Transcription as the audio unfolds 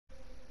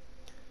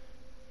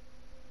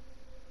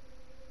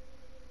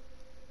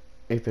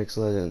Apex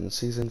Legends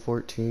Season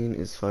 14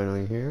 is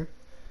finally here.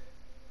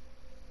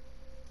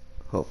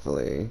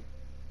 Hopefully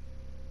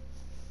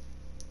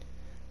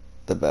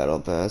the Battle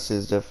Pass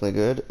is definitely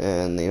good,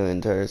 and the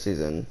entire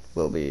season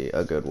will be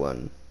a good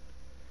one.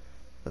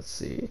 Let's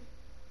see.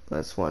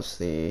 Let's watch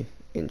the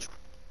intro.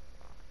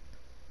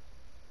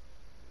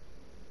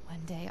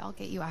 One day I'll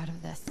get you out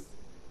of this.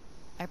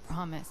 I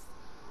promise.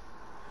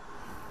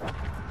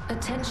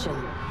 Attention,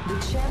 the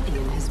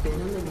champion has been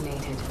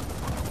eliminated.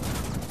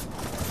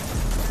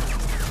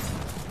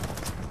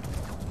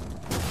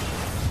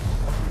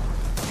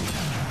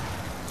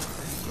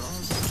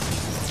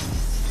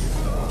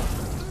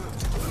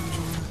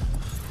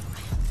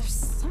 There's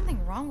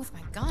something wrong with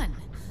my gun.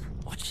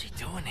 What's she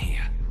doing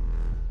here?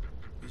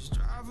 It's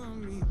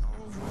driving me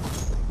over.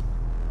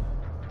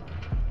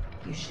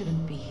 You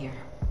shouldn't be here.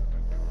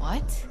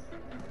 What?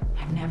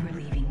 I'm never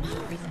leaving this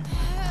prison.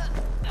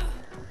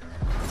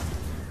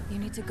 You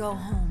need to go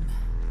home.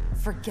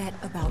 Forget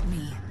about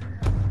me.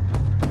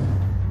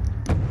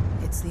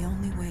 It's the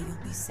only way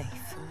you'll be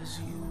safe.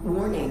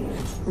 Warning,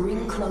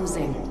 ring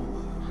closing.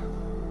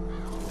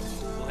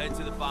 We'll head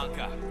to the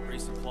bunker,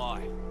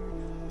 resupply.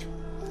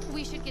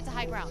 We should get to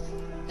high ground.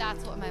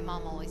 That's what my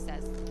mom always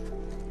says.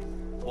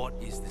 What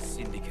is the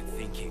Syndicate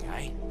thinking,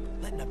 eh?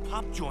 Letting a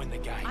pup join the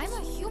games. I'm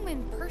a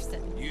human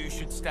person. You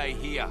should stay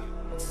here.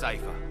 It's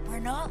safer. We're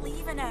not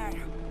leaving her.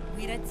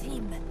 We're a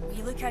team.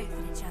 We look out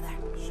for each other.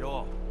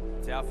 Sure.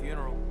 It's our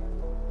funeral.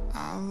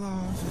 I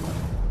love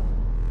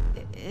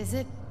Is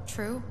it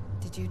true?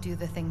 Did you do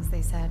the things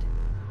they said?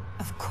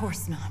 Of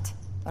course not.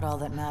 But all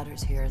that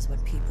matters here is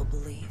what people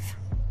believe.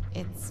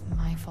 It's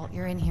my fault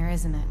you're in here,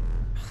 isn't it?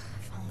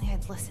 If only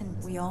I'd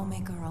listened. We all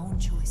make our own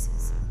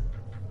choices.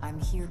 I'm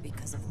here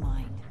because of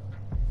mine.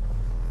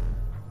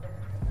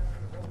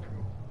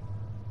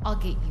 I'll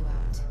get you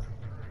out.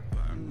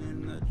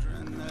 burning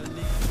adrenaline.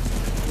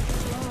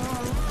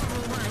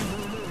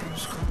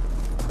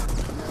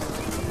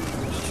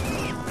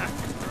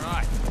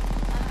 Right.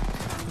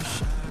 The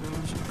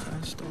shadows you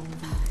cast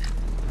over.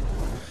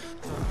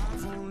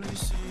 I've only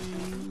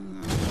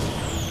seen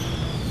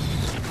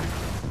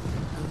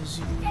as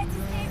you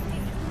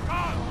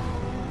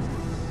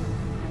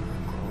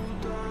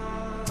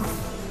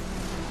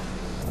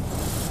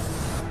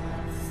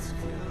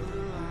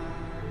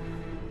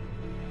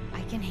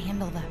I can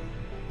handle them.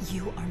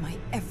 You are my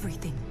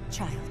everything,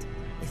 child.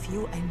 If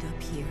you end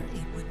up here,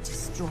 it would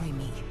destroy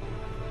me.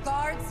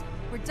 Guards,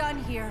 we're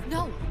done here.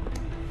 No!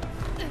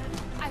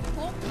 I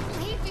won't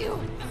leave you!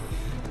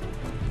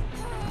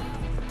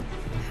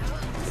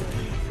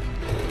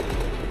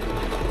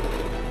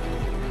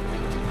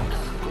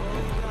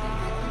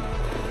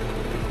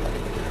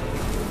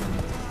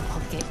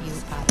 I'll get you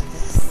out of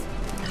this.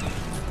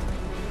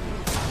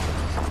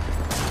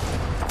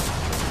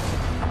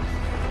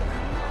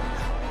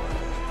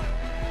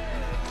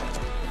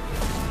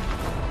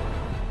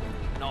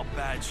 Not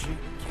bad shooting,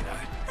 kiddo.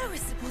 I was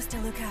supposed to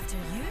look after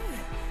you,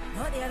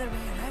 not the other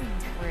way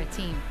around. We're a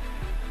team.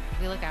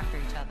 We look after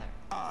each other.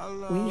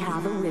 We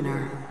have a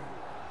winner.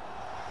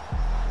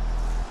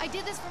 I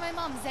did this for my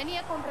mom,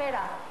 Xenia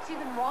Contreras. She's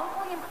been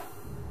wrongfully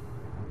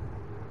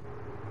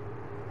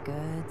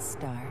Good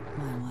start,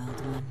 my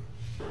wild one.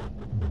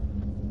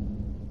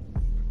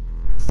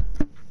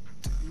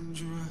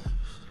 dangerous.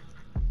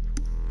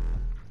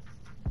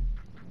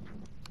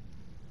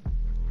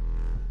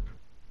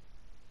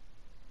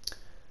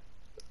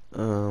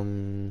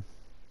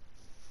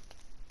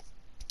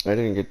 I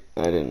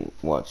didn't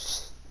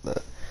watch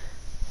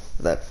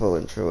that full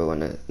intro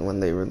when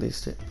they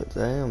released it, but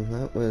damn,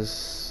 that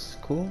was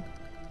cool.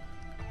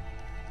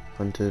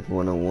 Hunted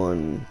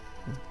 101.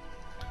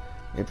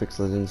 Apex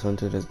Legends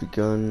Hunted has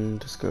begun.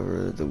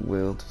 Discover the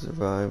will to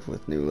survive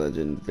with new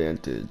legend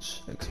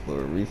Vantage.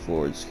 Explore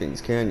Reforged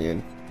Kings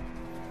Canyon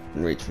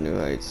and reach for new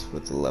heights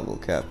with the level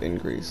cap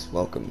increase.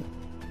 Welcome.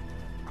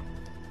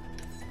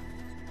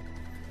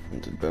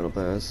 Hunted Battle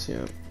Pass,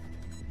 yeah.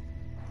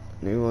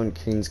 New on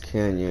Kings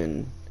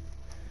Canyon.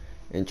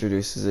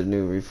 Introduces a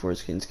new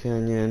Reforged Kings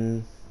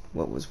Canyon.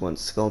 What was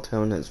once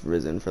Skulltown has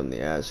risen from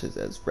the ashes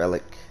as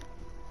Relic.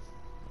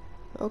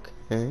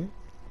 Okay.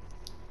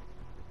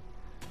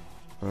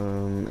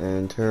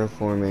 And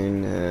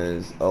terraforming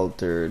has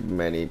altered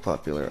many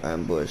popular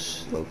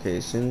ambush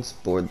locations.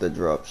 Board the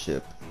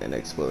dropship and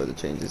explore the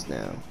changes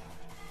now.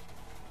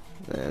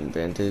 And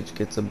Vantage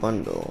gets a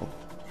bundle.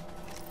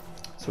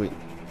 Sweet.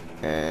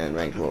 And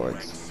Rank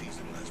Lords.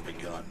 Season has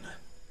begun.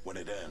 When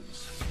it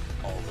ends,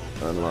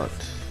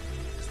 Unlocked.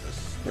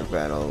 Your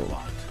battle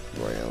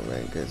royale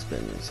rank has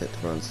been set to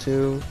bronze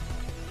 2.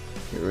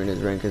 Your arena's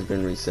rank has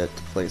been reset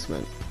to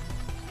placement.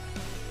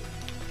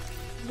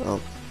 Well,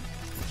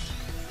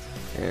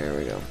 here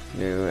we go.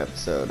 New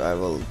episode. I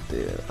will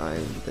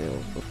deal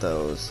with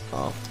those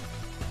off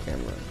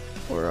camera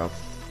or off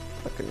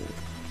fucking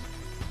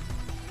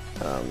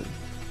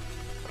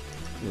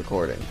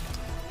recording.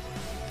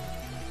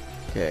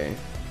 Okay,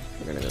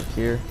 we're gonna go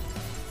here.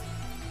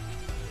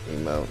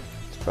 Emote.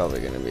 It's probably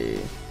gonna be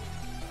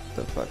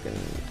the fucking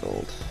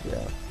gold,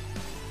 yeah.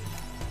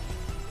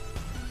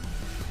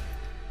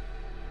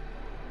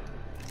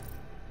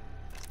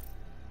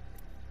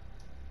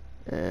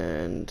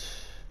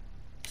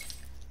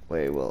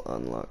 I'll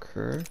unlock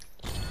her.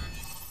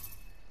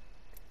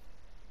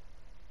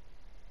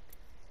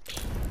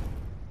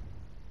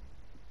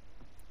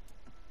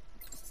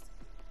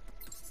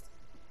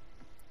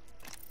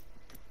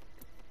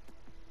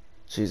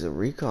 She's a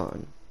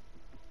recon.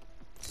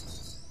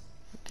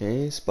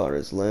 Okay,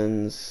 spotter's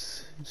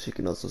lens. She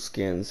can also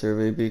scan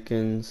survey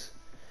beacons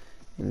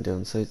and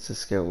down sights to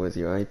scout with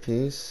your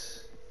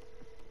eyepiece.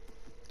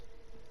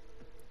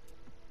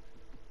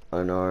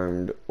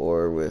 Unarmed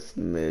or with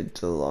mid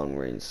to long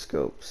range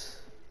scopes.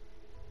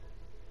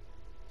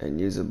 And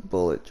use a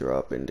bullet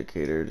drop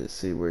indicator to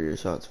see where your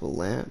shots will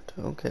land.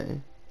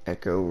 Okay.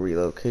 Echo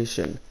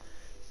relocation.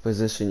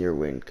 Position your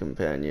winged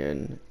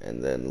companion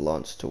and then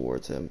launch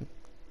towards him.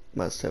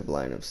 Must have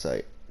line of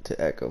sight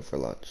to echo for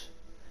launch.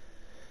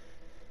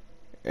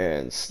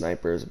 And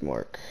sniper's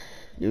mark.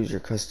 Use your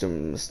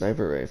custom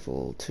sniper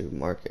rifle to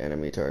mark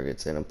enemy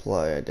targets and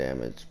apply a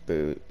damage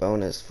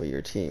bonus for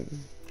your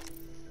team.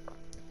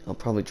 I'll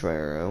probably try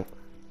her out.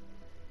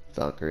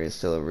 Valkyrie is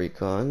still a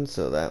recon,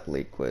 so that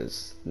leak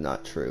was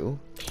not true.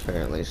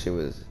 Apparently she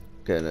was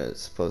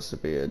supposed to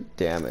be a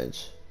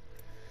damage.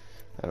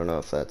 I don't know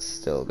if that's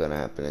still gonna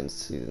happen in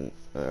season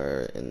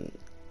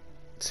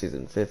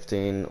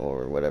 15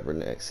 or whatever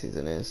next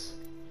season is.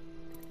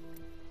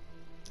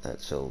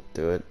 That she'll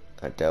do it.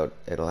 I doubt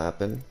it'll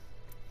happen.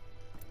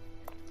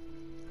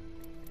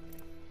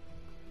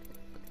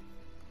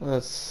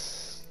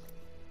 Let's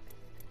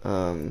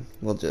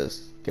we'll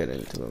just get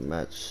into a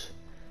match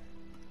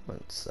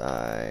once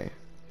I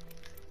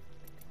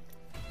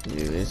do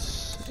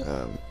this.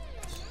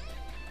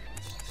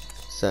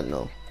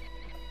 Sentinel.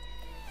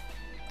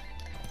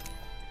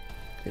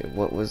 Okay,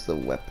 what was the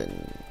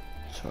weapon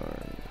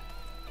charm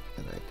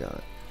that I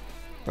got?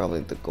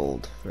 Probably the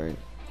gold, right?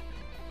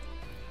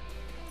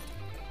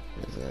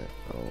 Is it?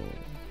 Oh,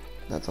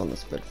 that's on the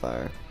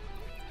Spitfire.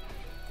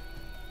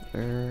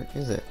 Where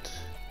is it?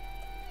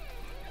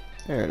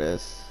 There it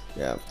is.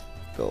 Yeah,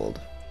 gold.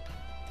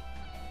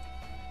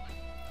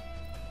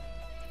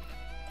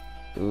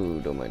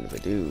 Ooh, don't mind if I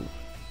do.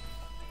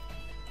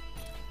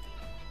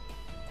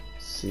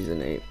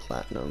 Season 8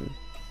 Platinum.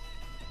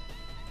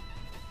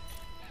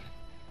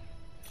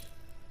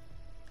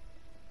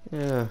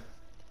 Yeah.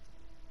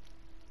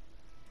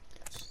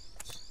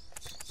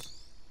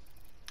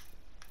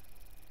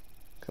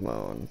 Come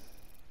on.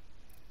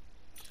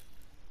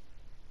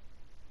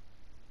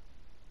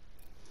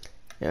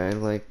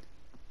 Yeah,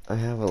 I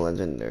have a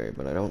legendary,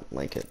 but I don't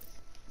like it.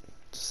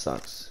 It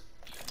sucks.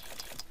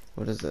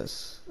 What is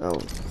this?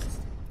 Oh,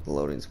 the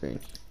loading screen.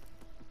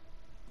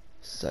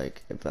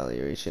 Psych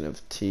evaluation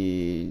of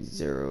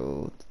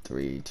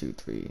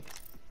T0323.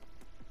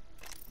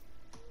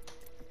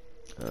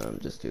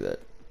 Just do that.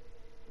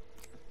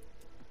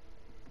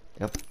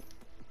 Yep.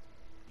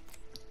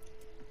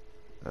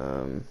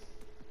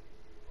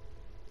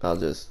 I'll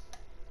just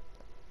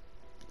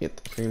get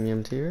the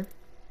premium tier.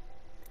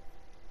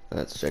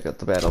 Let's check out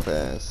the battle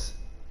pass.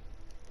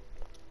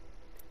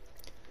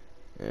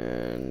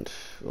 And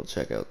we'll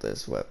check out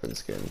this weapon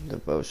skin,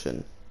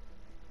 Devotion.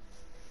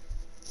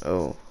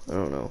 Oh, I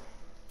don't know.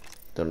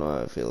 Don't know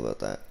how I feel about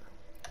that.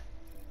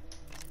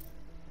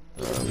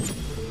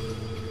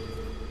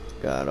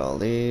 Got all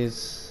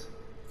these.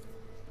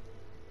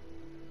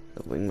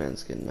 The wingman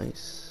skin,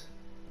 nice.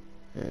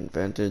 And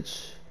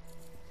Vantage.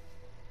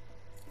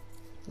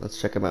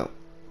 Let's check them out.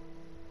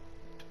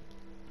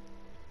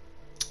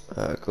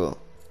 Cool.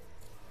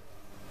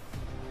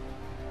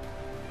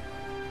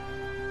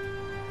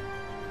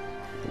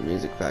 The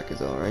music pack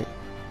is alright.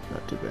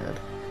 Not too bad.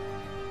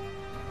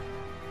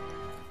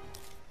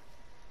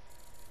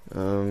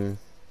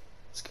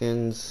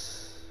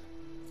 Skins.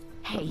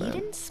 Hey, you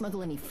didn't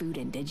smuggle any food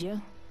in, did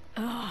you?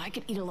 Oh, I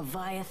could eat a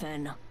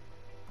Leviathan.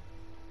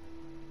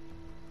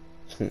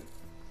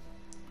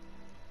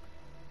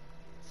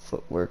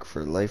 Footwork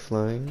for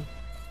Lifeline.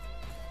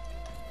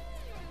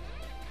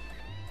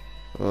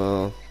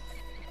 Well,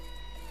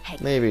 Hey.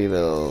 maybe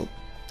they'll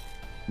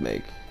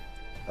make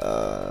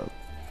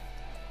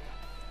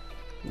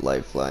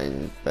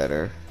Lifeline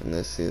better in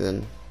this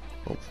season,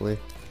 hopefully.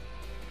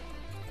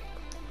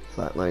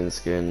 Flatline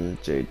skin,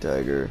 Jade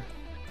Tiger,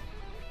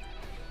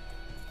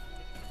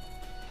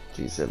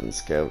 G7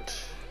 Scout.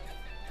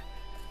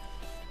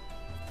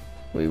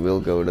 We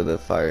will go to the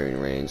firing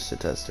range to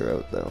test her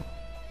out though.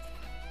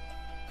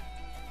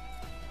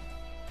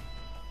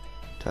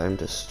 Time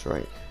to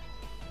strike.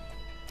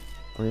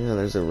 Oh yeah,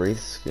 there's a Wraith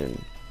skin,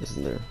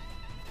 isn't there?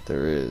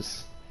 There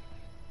is.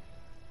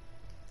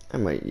 I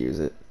might use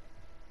it.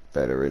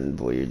 Veteran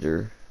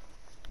Voyager.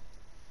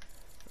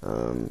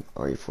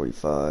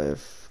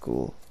 RE45,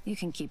 cool. You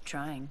can keep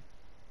trying,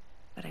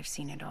 but I've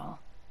seen it all,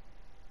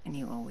 and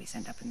you always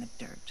end up in the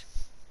dirt.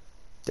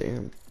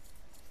 Damn.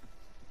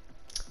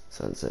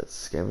 Sunset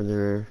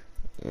Scavenger.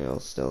 Yeah, I'll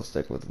still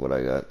stick with what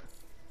I got.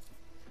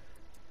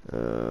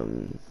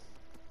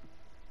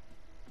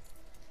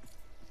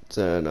 It's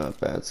a not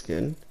bad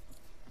skin.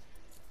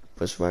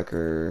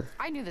 Bushwhacker.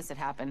 I knew this would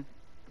happen.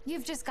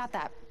 You've just got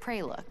that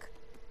prey look.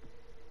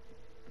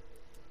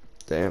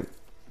 Damn.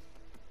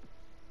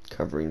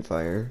 Covering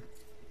fire.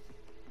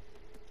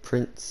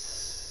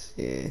 Prints,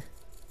 yeah,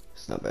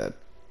 it's not bad.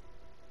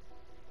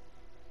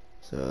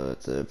 So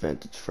it's a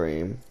Vantage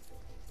frame.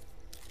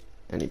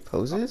 Any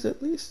poses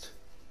at least?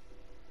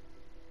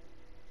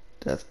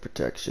 Death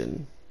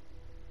protection.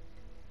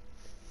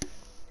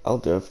 I'll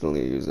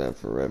definitely use that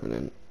for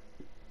Revenant.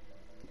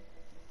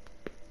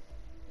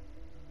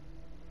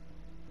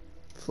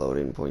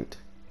 Floating point.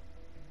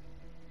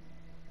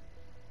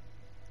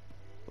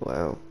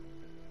 Wow.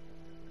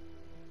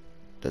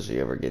 Does she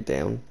ever get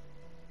down?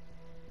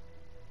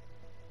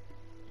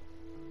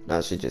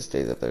 No, she just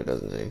stays up there,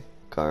 doesn't she?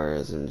 Car,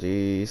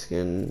 SMG,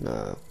 skin,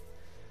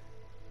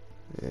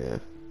 yeah.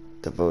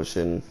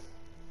 Devotion.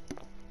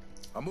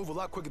 I move a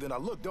lot quicker than I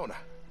look, don't I?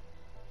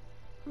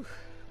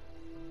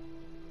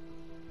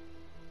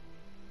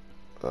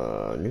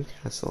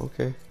 Newcastle,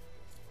 okay.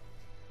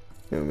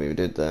 Yeah, we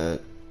did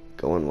that.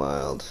 Going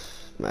Wild.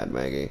 Mad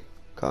Maggie.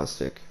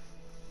 Caustic.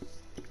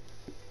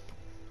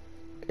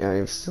 Yeah,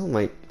 I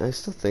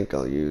still think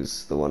I'll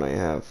use the one I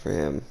have for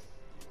him.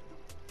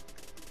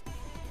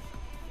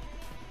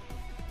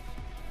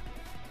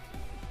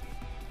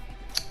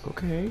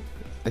 Okay,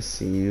 I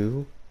see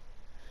you.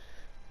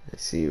 I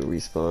see you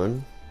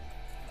respawn.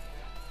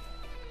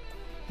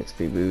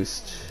 XP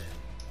boost.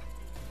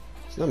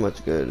 It's not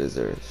much good, is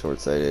there?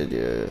 Short-sighted,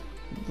 yeah.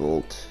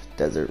 Volt,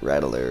 Desert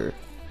Rattler.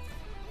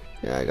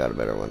 Yeah, I got a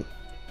better one.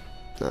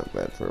 Not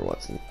bad for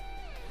Watson.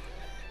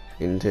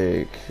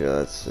 Intake,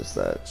 that's just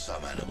that.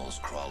 Some animals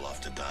crawl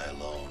off to die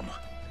alone,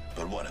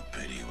 but what a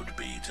pity it would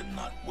be to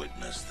not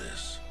witness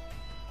this.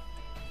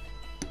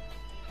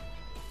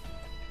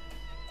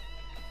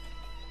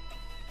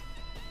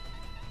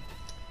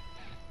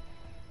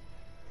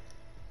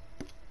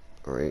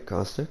 Alright,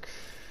 Caustic.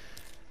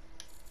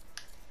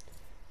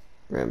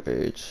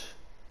 Rampage.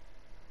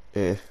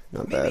 Eh,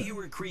 not bad. Maybe you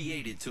were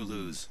created to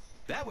lose.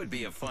 That would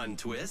be a fun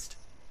twist.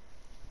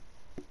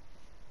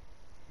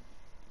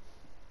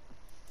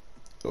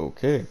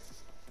 Okay.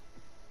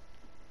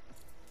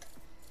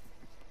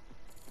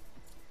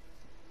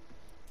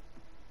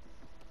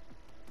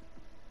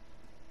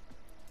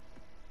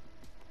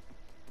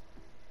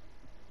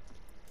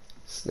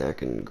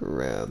 Snack and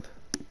grab.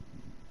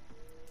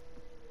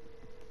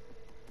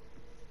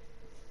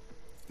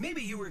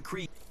 Maybe you were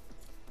created.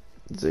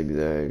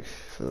 Zigzag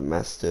for the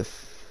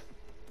Mastiff.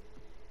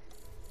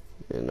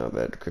 Yeah, not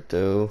bad.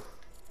 Crypto.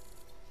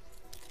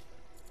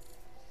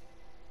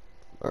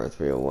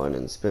 R301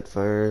 and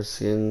Spitfire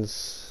skins.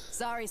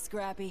 Sorry,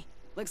 Scrappy.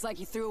 Looks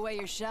like you threw away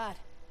your shot.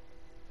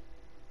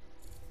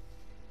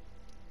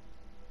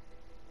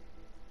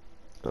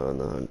 On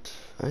the hunt.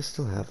 I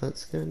still have that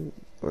skin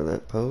or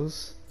that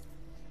pose.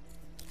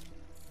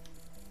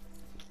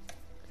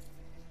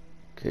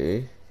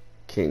 Okay.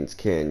 King's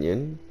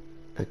Canyon.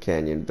 A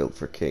canyon built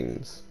for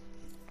kings.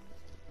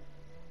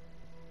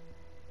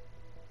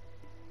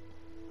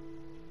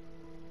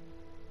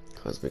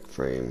 Cosmic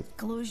frame.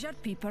 Close your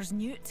peepers,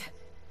 Newt.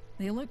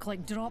 They look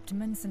like dropped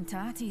mince and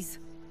tatties.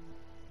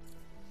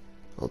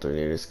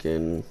 Alternator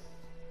skin.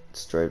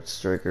 Striped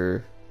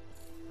striker.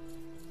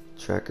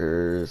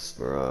 Trackers.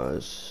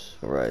 Mirage.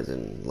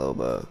 Horizon.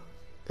 Loba.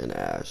 And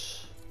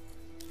Ash.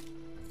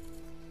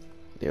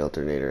 The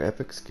alternator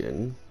epic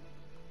skin.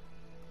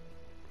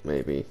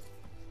 Maybe.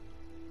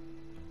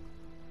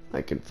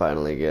 I could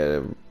finally get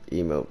a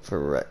emote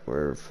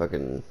for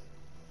fucking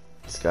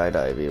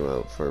skydive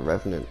emote for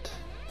Revenant.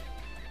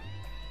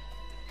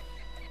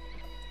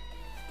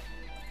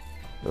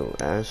 Oh,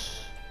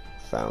 Ash,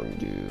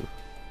 found you.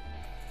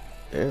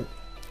 Yeah.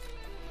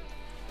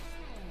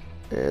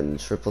 And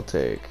triple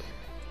take.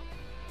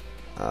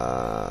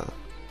 So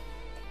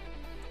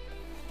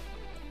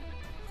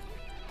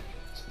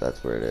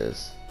that's where it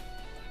is.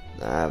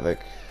 The Havoc.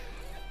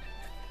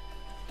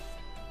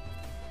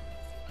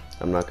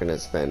 I'm not gonna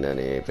spend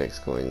any Apex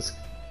coins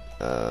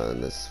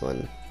in this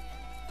one.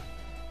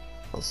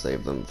 I'll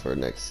save them for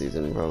next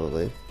season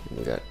probably.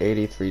 We got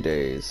 83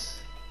 days.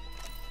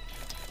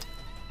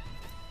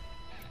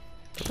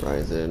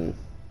 Horizon.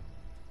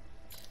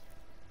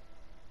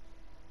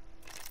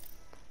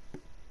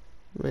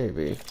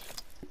 Maybe.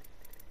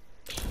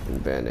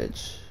 And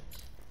Vantage.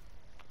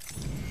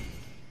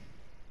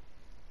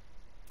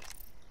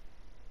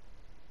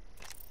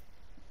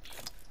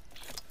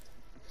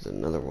 There's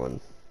another one.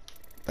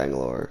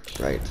 Bangalore,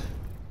 right.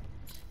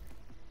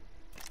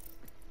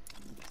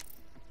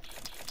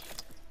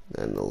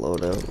 And the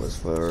loadout was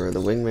for the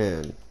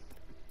wingman.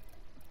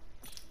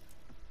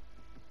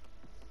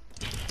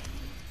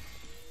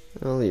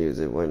 I'll use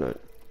it, why not?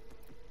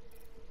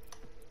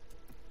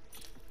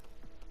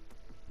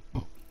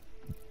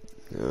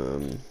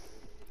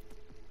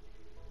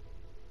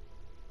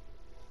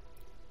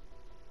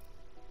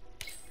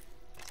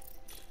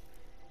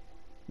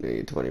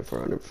 Need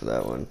 2400 for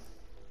that one.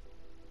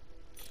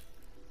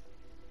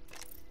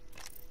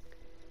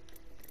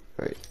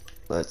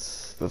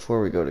 Alright,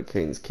 before we go to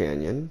King's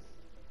Canyon,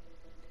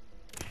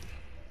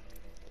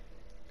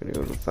 gonna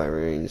go to Fire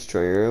Range,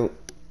 try her out.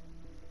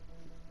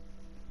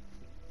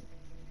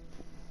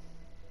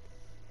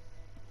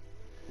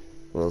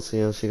 We'll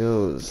see how she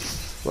goes.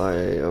 Fly.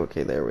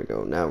 Okay, there we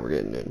go. Now we're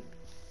getting in.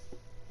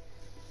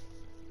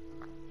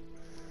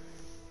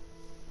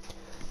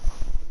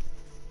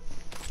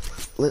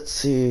 Let's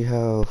see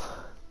how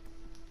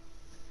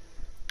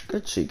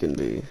good she can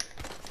be.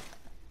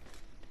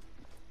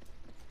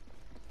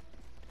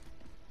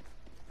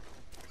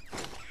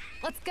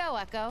 Let's go,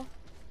 Echo.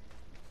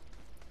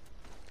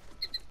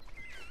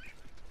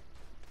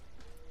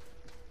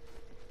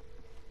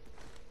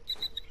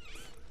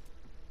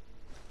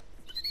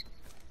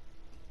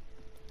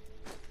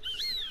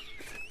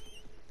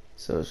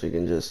 So she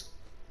can just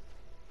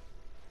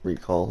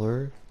recall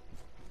her.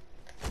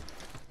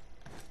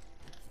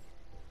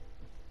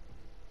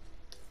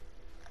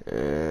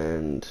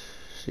 And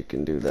she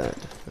can do that.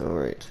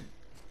 Alright.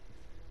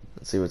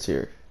 Let's see what's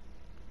here.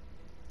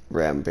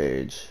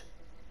 Rampage.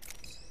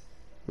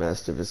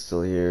 Mastiff is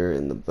still here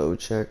in the bow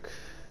check.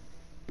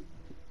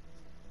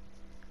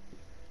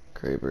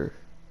 Kraber.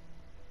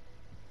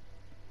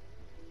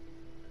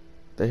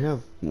 They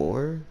have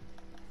more?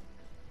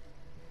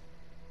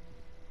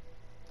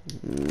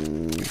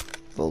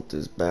 Volt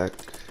is back,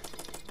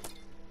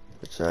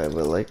 which I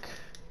will like.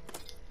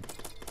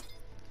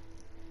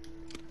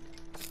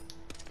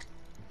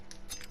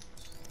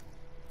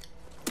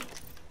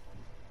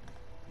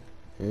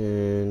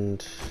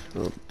 And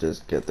we'll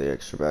just get the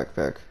extra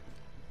backpack.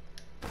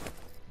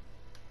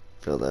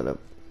 Fill that up.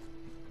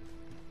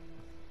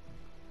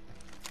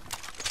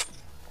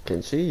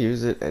 Can she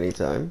use it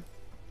anytime?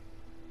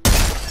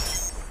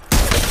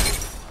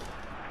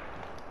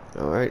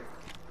 Alright,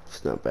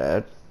 it's not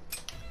bad.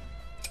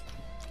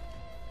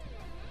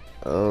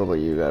 Oh, but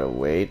you gotta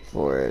wait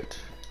for it.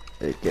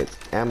 It gets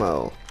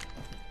ammo.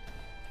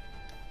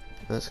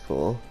 That's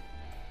cool.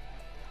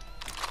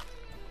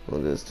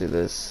 We'll just do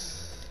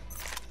this.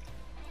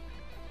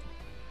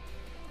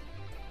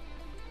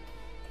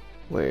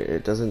 Wait,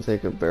 it doesn't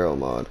take a barrel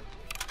mod.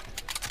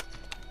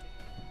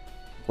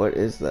 What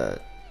is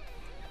that?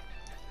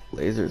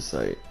 Laser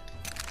sight.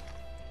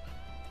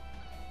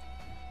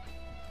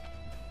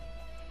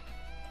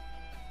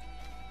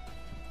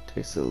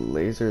 Takes a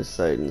laser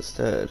sight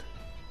instead.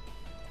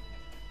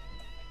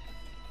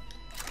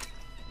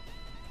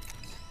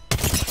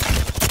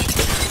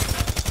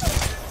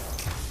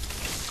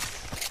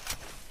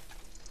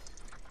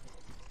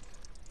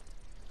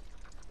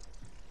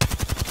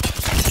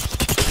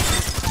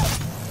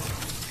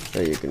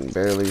 That you can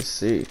barely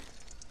see.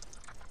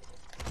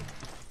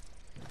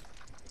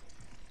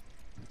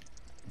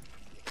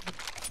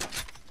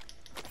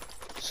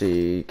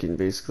 She can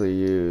basically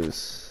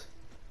use,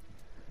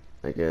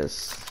 I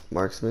guess,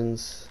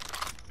 marksman's.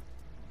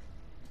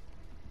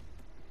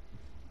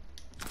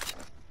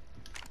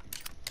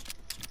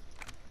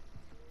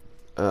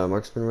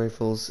 Marksman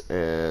rifles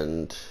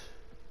and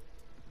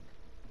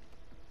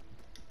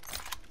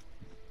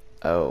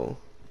oh.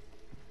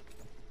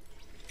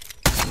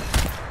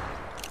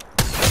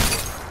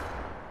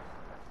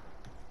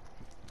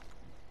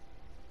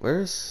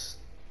 Where's...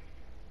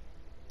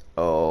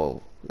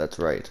 Oh, that's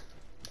right.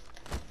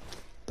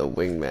 The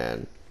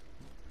wingman.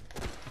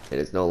 It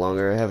is no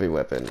longer a heavy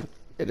weapon.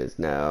 It is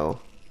now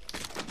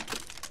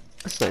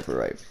a sniper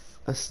rifle.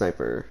 A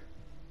sniper.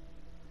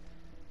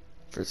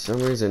 For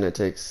some reason it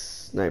takes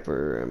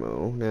sniper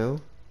ammo now.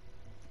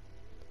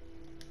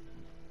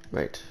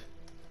 Right.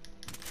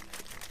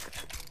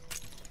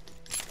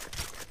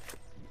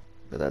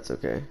 But that's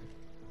okay.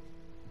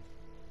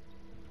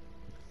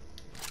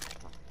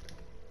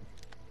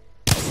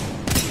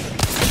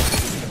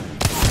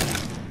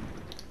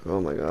 Oh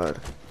my god.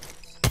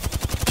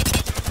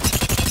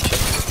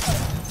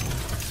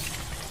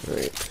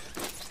 Wait.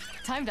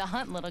 Time to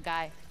hunt, little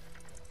guy.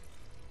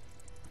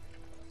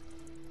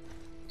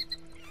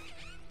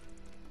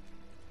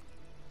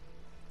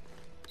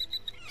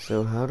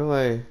 So how do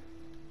I...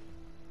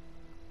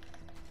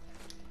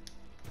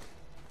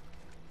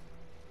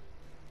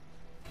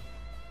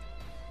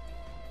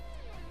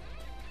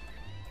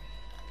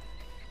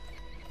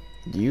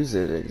 use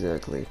it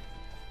exactly?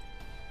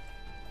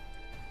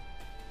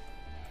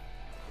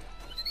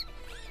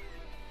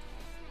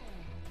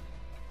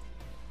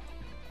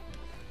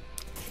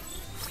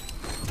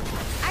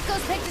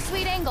 Echo's picked a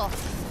sweet angle.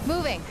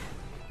 Moving.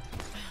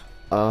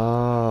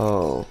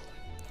 Oh.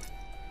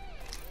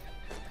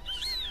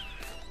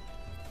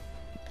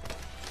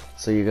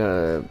 So you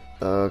gotta...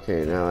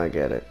 Okay, now I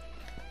get it.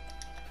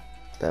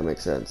 That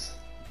makes sense.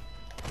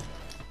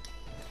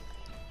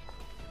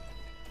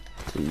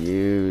 To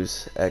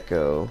use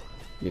Echo,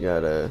 you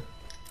gotta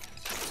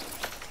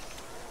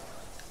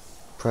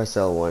press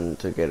L1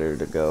 to get her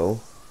to go,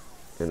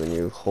 and then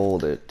you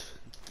hold it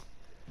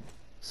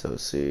so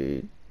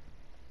she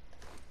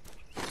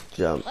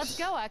jumps. Let's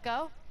go,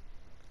 Echo.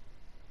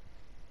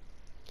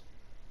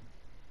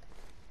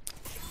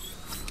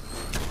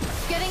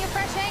 Getting a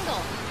fresh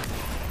angle.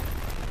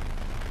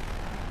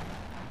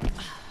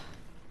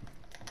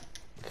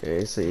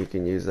 Okay, so you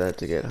can use that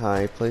to get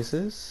high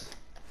places.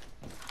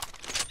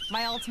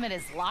 My ultimate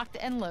is locked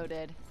and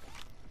loaded.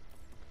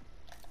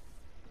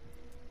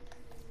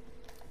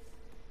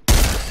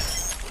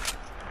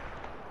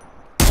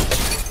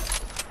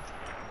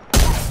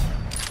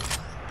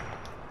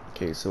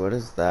 Okay, so what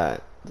is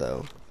that,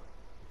 though?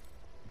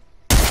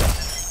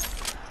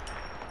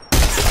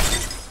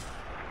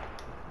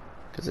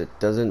 Because it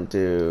doesn't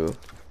do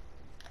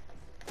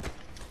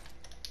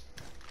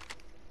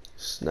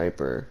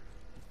sniper.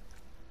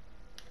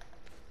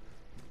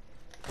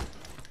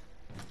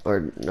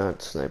 Or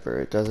not sniper,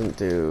 it doesn't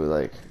do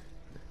like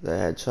the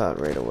headshot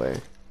right away.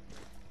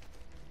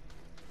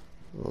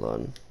 Hold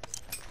on.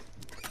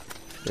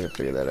 Gotta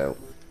figure that out.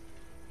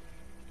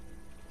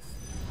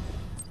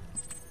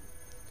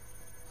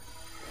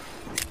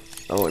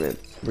 Oh, and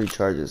it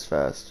recharges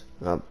fast.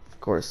 Of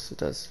course it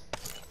does.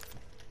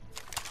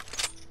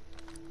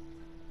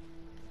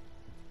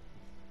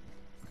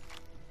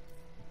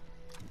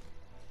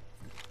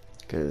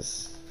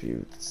 Because if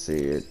you see,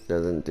 it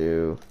doesn't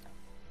do.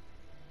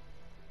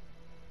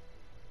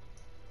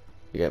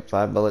 You get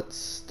 5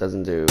 bullets,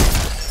 doesn't do.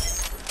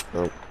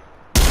 Oh,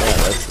 yeah,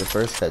 that's the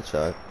first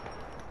headshot.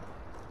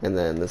 And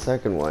then the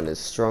second one is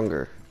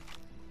stronger.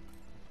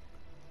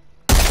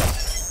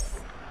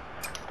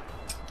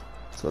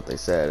 That's what they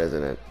said,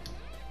 isn't it?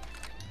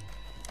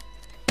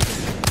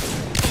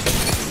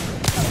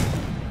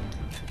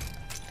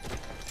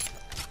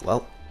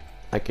 Well,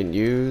 I can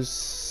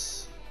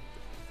use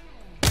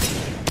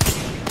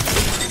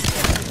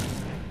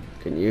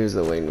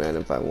the wingman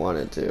if I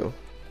wanted to.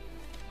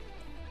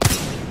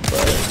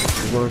 But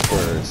it's more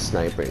for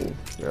sniping,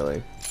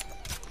 really.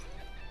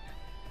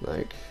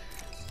 Like,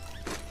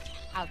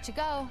 Out you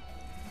go.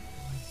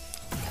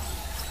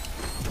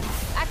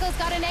 Echo's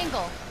got an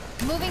angle.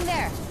 Moving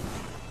there.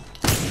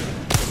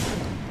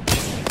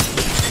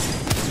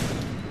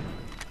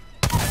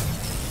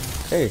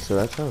 hey, so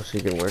that's how she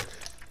can work.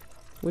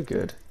 We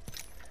good.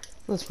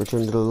 Let's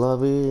return to the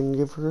lobby and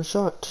give her a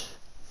shot.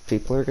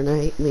 People are gonna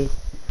hate me.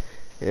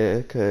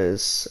 Yeah,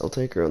 'cause I'll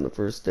take her on the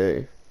first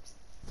day.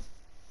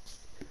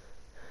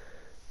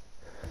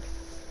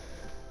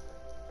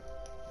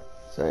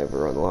 So I have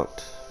her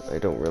unlocked. I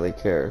don't really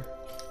care.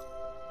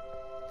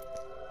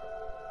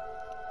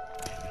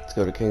 Let's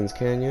go to King's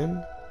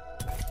Canyon.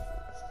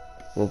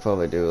 We'll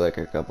probably do like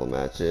a couple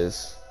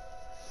matches.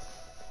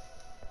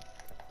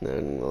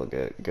 Then we'll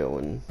get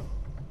going.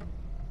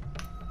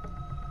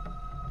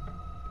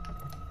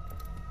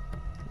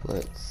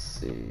 Let's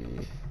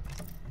see.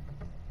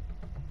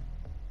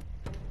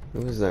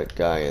 Who is that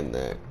guy in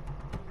there?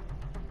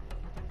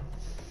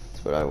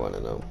 That's what I want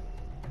to know.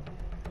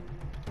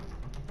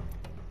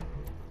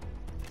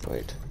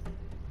 Wait.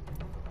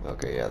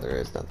 Okay, yeah, there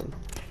is nothing.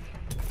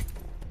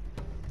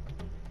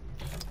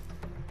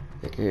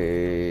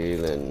 Okay,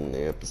 then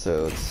the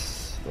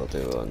episodes we'll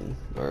do on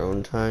our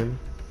own time.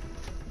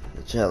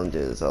 The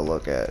challenges I'll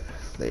look at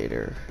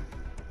later.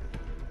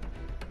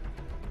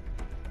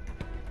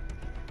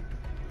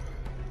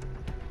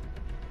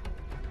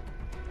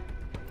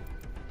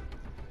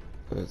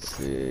 Let's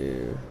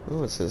see.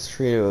 Oh, it says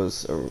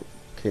Trios or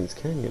Kings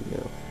Canyon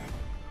now.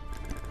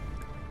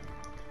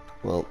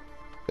 Well,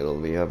 it'll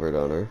be hovered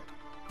on her.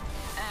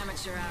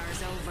 Amateur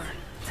hour's over.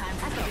 Time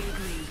for the big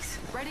leagues.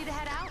 Ready to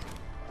head out?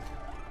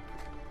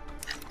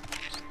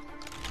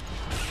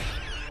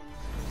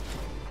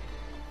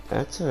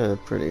 That's a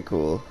pretty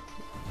cool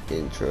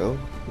intro.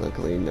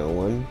 Luckily, no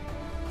one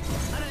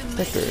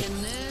picked her.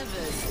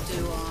 Nervous,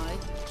 do I?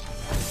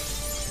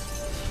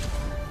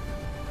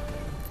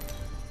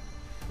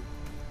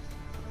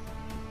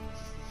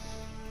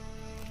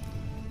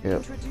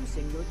 Yep.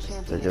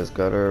 I just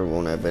got her.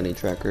 Won't have any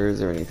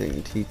trackers or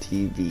anything.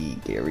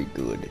 TTV. Very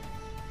good.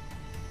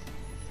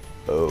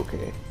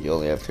 Okay. You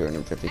only have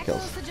 250 kills.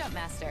 Echo's the jump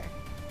master.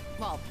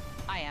 Well,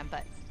 I am,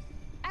 but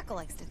Echo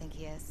likes to think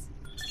he is.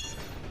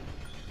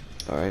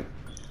 Alright.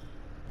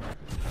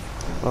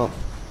 Well,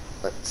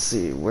 let's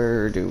see.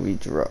 Where do we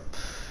drop?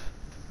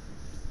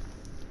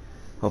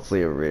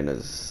 Hopefully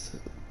arenas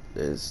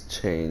is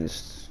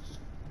changed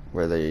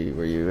where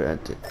you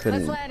had to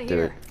couldn't do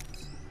it.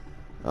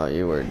 Oh,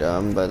 you were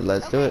dumb, but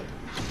let's do it.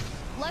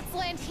 Let's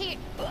land here.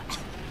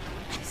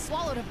 I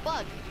swallowed a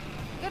bug.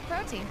 Good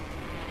protein.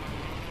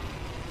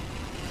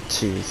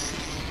 Jeez.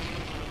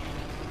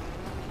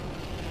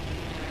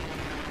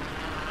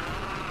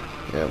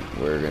 Yep,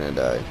 we're gonna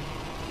die.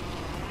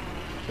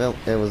 Well,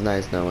 it was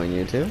nice knowing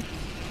you two.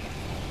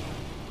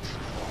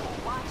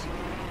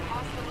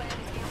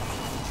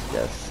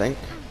 Yeah, think.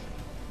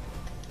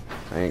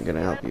 I ain't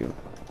gonna help you.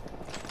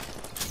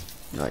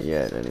 Not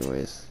yet,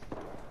 anyways.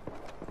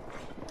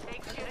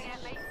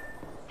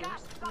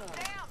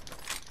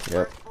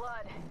 Yep.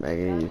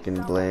 Maggie, you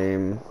can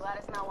blame...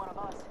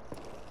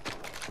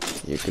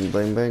 You can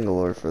blame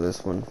Bangalore for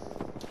this one.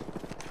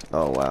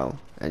 Oh, wow.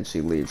 And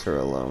she leaves her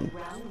alone.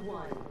 Round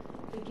 1.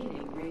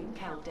 Beginning ring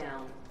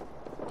countdown.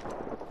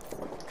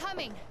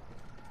 Coming.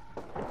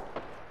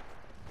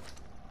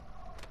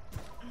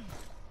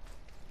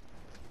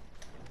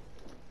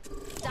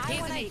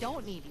 Die when I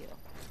don't need you.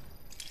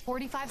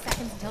 45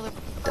 seconds until the...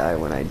 Die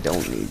when I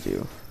don't need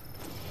you.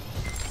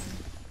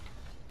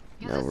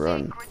 Now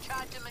run.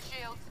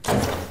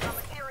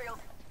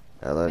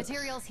 Alex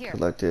Materials here.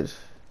 collected.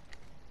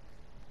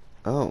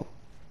 Oh.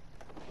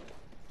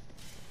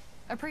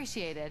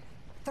 Appreciated.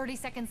 30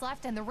 seconds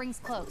left and the ring's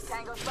close.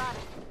 Tango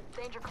spotted.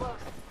 Danger close.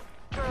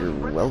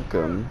 You're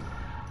welcome.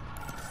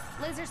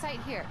 Laser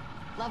sight here.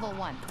 Level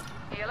 1.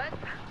 Healing.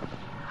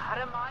 I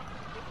don't mind.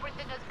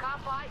 Everything is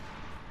combat.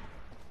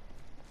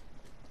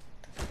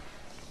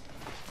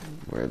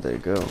 Where'd they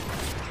go?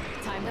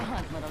 Time to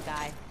hunt, little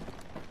guy.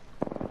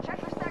 Check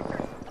for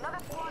sectors. Another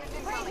squad is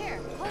in. Right here,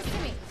 close to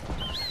me.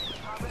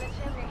 Top of the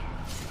chimney.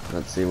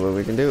 Let's see what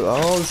we can do.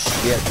 Oh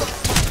shit!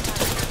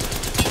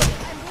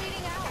 I'm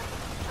bleeding out.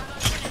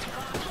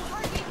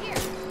 Target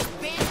here.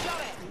 Being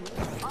shot at.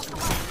 Off the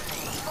way.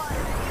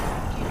 Fire.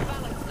 You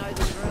fellas know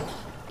the drill.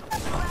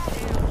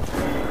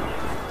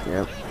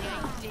 Yep.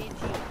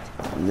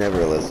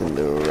 Never listen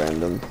to a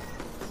random.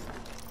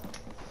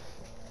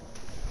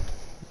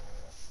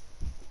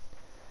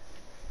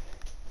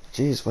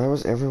 Jeez, why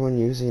was everyone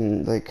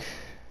using, like,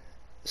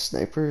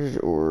 snipers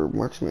or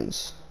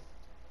marksmans?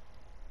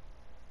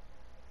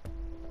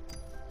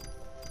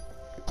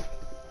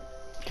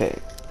 Okay,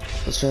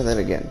 let's try that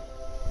again.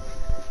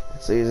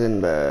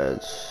 Season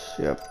badge.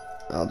 Yep,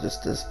 I'll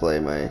just display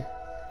my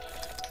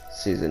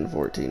Season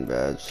 14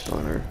 badge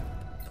on her.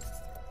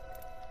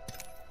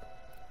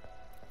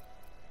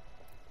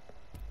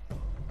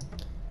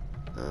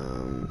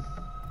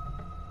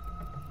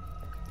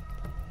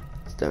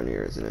 It's down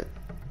here, isn't it?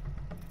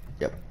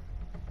 Yep.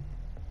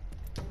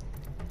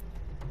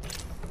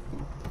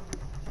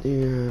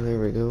 Yeah, there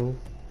we go.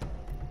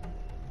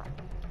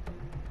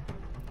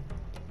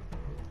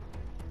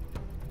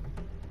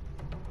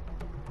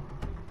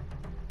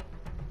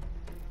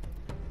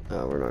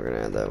 Oh, we're not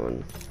gonna add that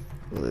one.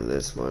 We'll do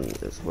this one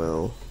as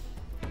well.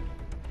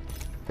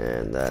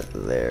 And that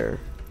there.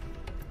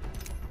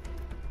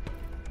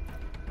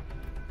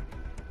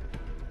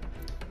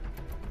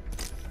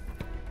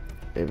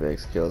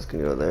 Apex kills can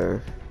go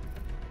there.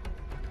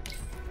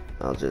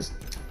 I'll just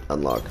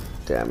unlock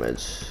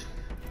damage.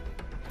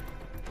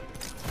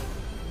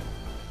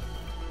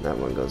 That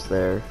one goes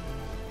there.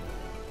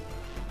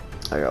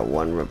 I got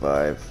one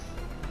revive,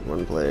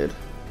 one blade,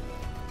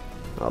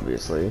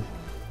 obviously.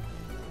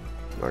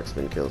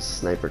 Marksman kills,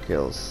 sniper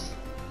kills.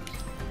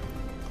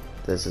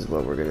 This is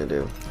what we're gonna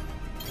do.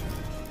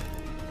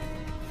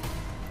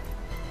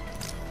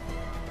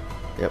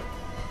 Yep,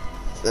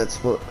 that's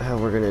how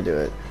we're gonna do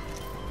it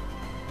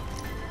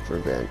for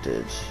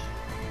Vantage.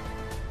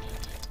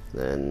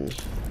 Then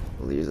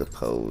we'll use a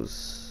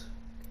pose.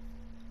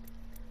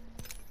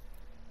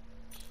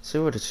 See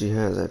what she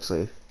has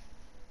actually.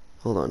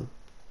 Hold on.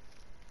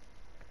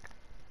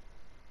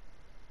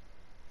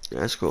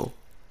 That's cool.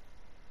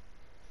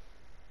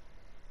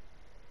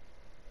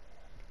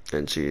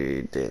 And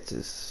she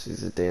dances.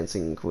 She's a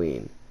dancing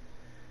queen.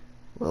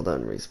 Well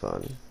done,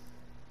 Respawn.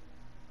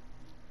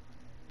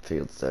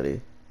 Field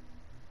study.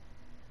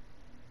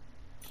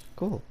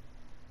 Cool.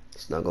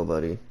 Snuggle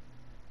buddy.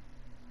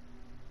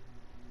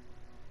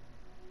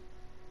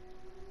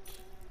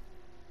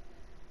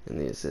 And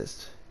the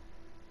assist.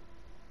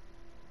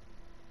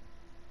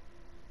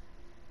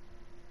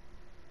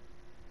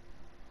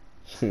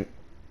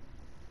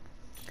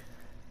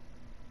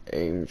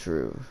 Aim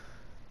true.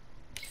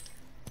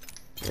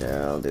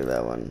 Yeah, I'll do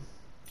that one.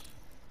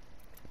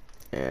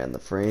 And the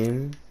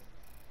frame.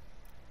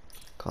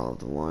 Call of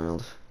the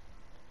Wild.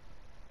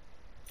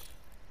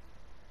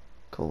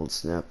 Cold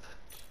Snap.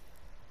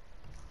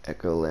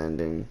 Echo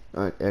Landing.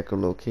 Echo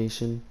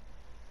Location.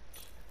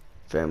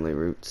 Family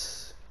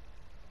Roots.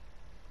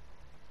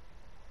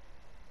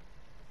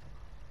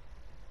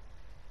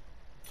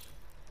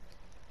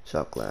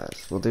 Shot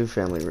Glass. We'll do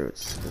Family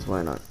Roots, because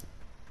why not?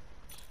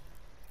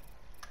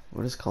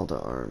 What is Call to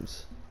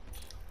Arms?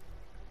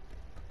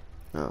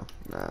 Oh,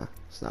 nah,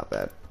 it's not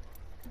bad.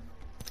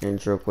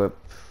 Intro Quip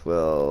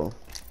will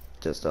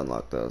just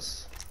unlock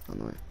those on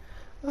the way.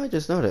 Oh, I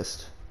just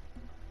noticed.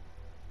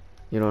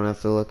 You don't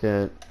have to look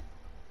at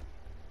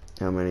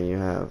how many you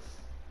have.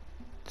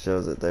 It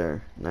shows it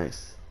there.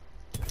 Nice.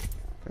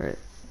 Alright,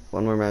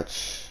 one more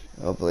match.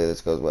 Hopefully this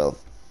goes well.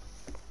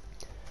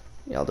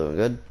 Y'all doing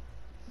good?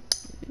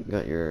 You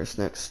got your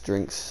snacks,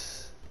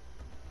 drinks.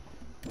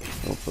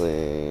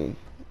 Hopefully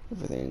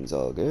everything's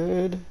all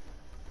good.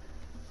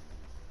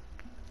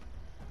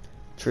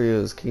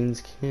 Trios,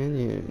 Kings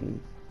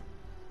Canyon.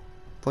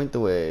 Point the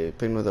way.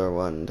 Pin with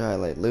R1 to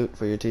highlight loot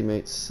for your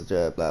teammates.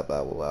 Blah blah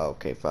blah. Blah.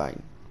 Okay,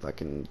 fine.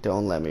 Fucking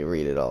don't let me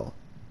read it all.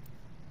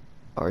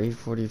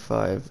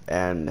 RE45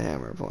 and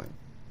hammer point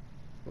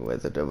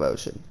with a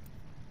devotion.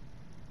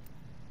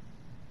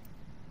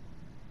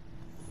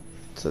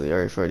 So the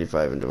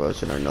RE45 and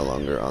devotion are no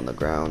longer on the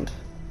ground.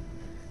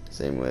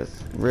 Same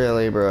with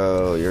really,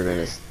 bro. You're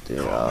gonna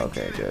do. Oh,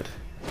 okay, good.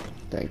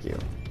 Thank you.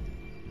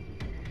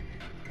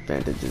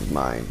 Vantage is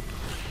mine.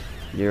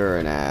 You're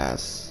an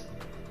ass.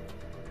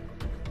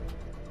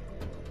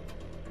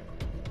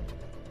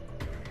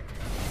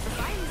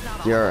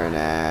 You're an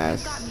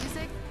ass. Got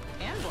music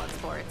and blood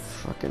sports.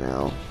 Fucking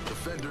hell.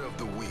 Defender of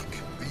the weak,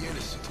 the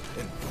innocent,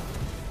 and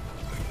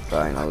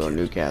fine, I'll go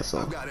Newcastle.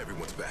 I've got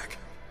everyone's back.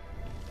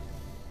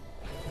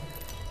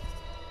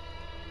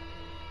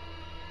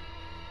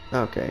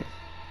 Okay.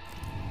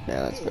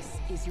 Yeah, that's This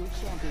is your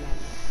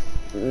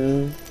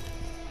champion.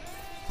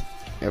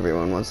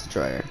 Everyone wants to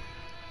try her.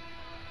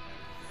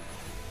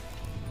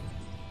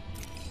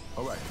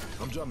 Alright,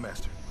 I'm Jump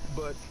Master,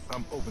 but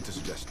I'm open to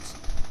suggestions.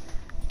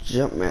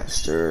 Jump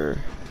Master.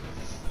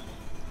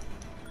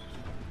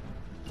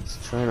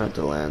 Let's try not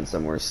to land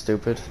somewhere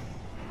stupid,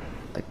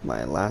 like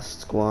my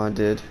last squad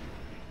did.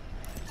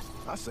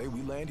 I say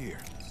we land here.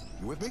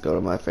 You with me? Let's go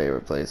to my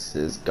favorite place,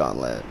 is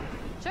Gauntlet.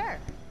 Sure.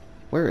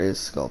 Where is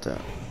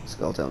Skulltown?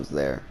 Skulltown's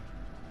there.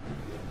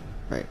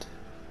 Right.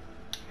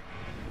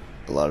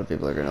 A lot of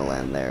people are gonna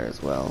land there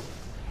as well.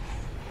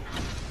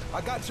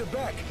 I got your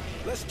back.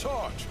 Let's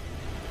charge.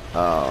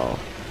 Oh.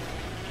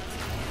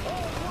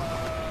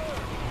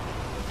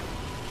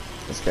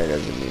 This guy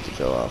doesn't need to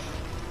show off.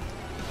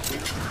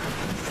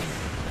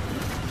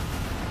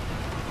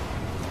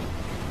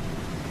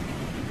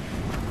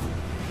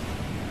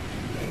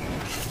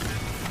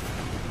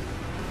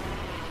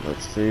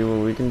 Let's see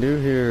what we can do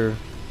here.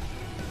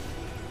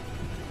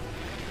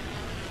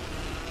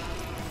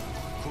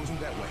 Cruising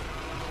that way.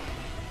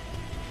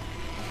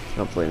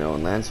 Hopefully no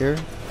one lands here.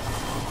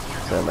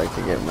 So I'd like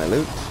to get my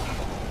loot.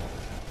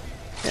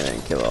 And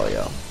then kill all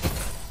y'all.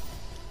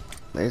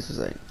 Laser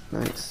sight.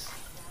 Nice.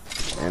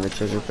 And a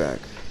treasure pack.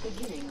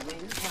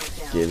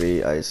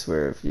 Gibby, I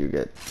swear if you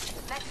get...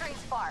 Next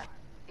ring's far.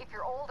 If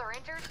you're old or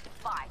injured,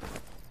 bye.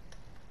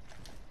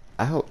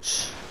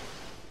 Ouch.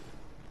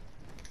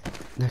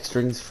 Next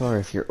ring's far.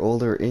 If you're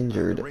old or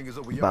injured, The ring is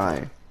over bye.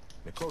 yonder.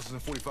 It closes in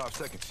 45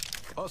 seconds.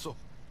 Hustle.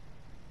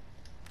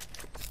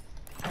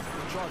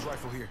 Charge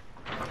rifle here.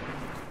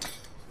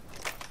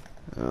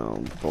 Oh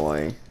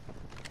boy.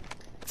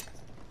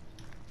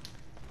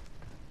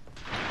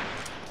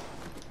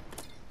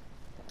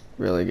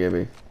 Really,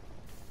 Gibby?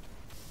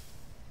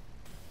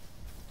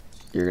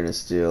 You're gonna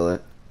steal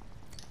it?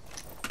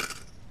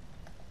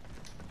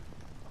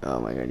 Oh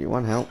my god, you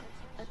want help?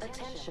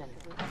 Attention.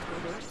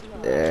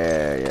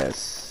 There,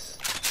 yes.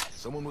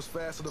 Someone was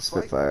fast to the fight.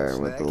 Spitfire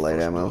with the light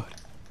ammo.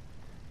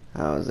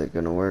 How is it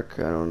gonna work?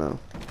 I don't know.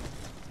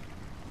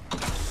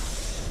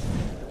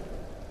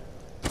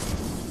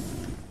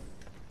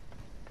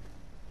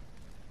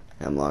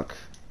 Hemlock.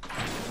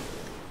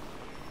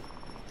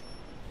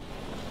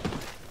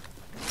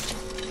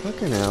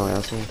 Fucking hell,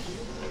 asshole.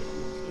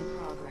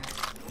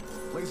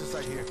 Laser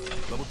sight here.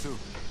 Level 2. The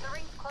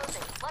ring's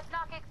closing. Let's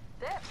not get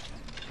this.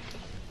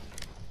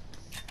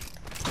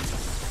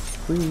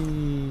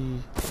 Whee.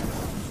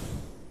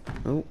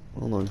 Oh,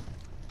 hold on.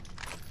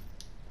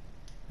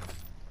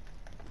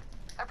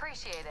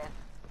 Appreciate it.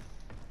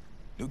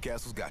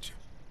 Newcastle's got you.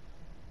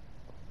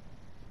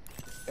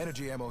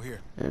 Energy ammo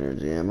here.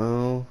 Energy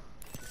ammo.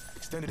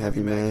 Extended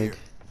Heavy mag. here.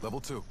 Level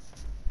 2.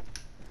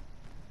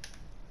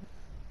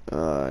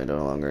 I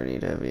no longer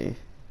need heavy.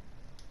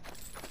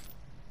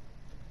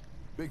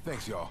 Big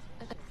thanks, y'all.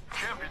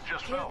 Champion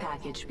just Care fell.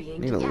 package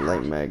being Need a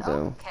light mag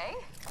though. Okay.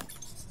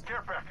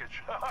 Care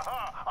package.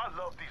 I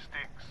love these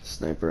things.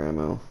 Sniper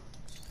ammo.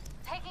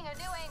 Taking a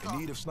new In angle.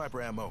 need of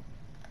sniper ammo.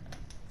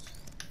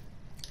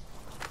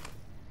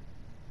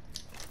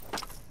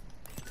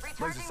 Laser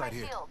Recharging my sight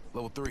here. shield.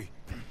 Level 3. 18.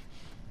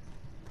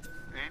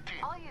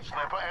 I'll use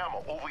Sniper that.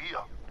 ammo over here.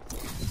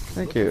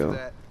 Thank Looking for you.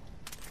 that.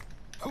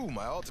 Ooh,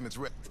 my ultimate's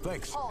ready.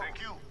 Thanks. Hold.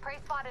 Thank you. Prey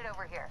spotted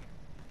over here.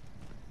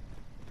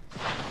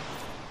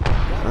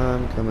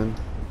 I'm coming.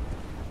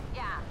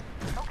 Yeah.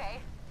 Okay.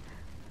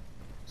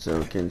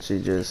 So can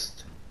she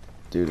just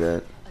do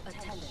that?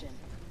 Attention.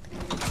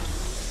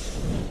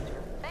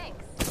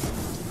 Thanks.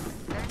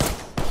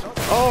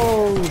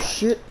 Oh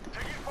shit!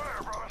 Taking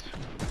fire, brothers.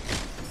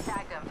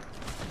 Tagged him.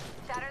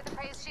 Shattered the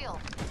prey's shield.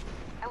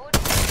 I wouldn't.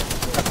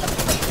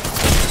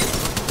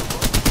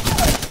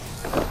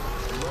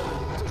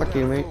 Fuck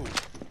you, mate.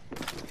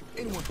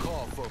 Anyone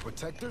call for a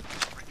protector?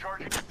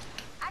 Recharging.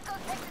 Echo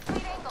takes a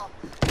sweet angle.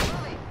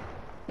 Moving.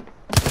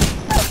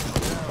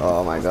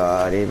 Oh my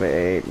god, Eva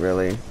 8,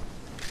 really?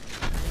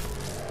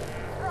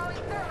 Throwing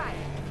thermite.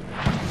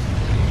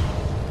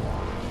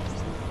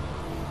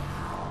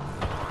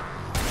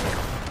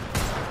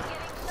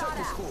 Getting shot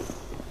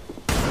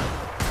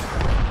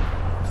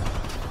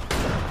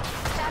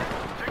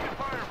at. Taking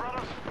fire,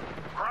 brothers.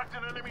 Cracked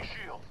an enemy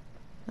shield.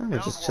 I'm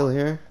gonna just chill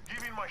here.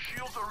 Giving my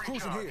shields a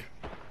Cruising recharge. here.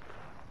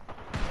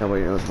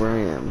 Nobody knows where I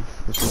am,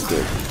 which is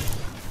good.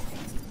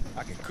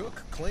 I can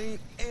cook, clean,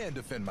 and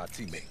defend my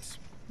teammates.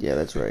 Yeah,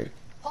 that's right.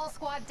 Whole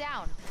squad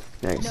down.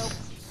 Nice. Nope.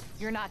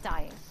 You're not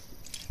dying.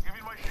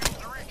 Giving my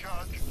shields a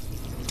recharge.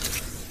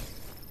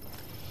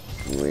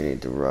 We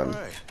need to run.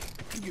 Alright,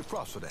 you get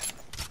props for that.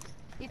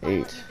 If 8. I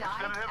let you die,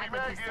 Extended heavy I would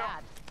mag be here.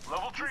 sad.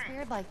 Level It's 3.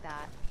 weird like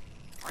that.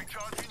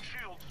 Recharging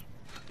shields.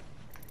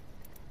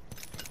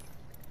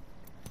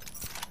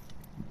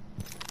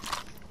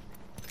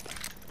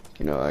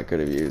 You know, I could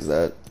have used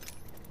that.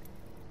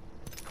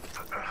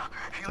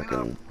 Healing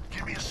Fucking up.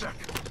 Give me a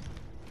second.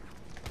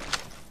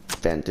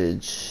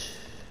 Vantage.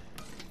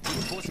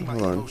 Reinforcing my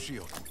Hold on. Evo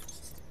shield.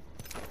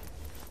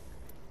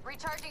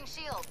 Recharging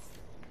shields.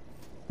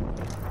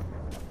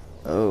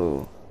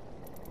 Oh,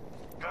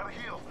 Gotta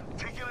heal.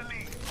 Taking a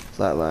knee.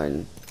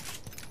 flatline.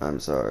 I'm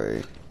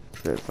sorry,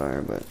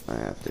 Spitfire, but I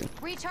have to.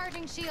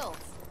 Recharging shields.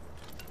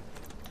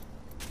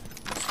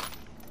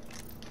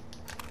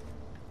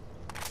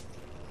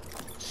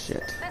 Shit.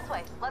 This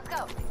way. Let's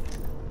go.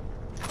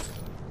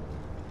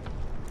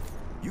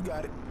 You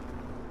got it.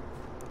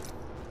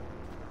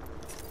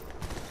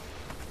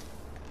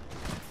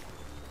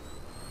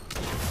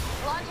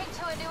 Launching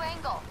to a new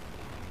angle.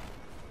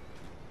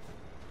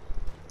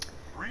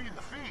 Read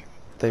the feed.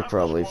 They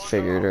probably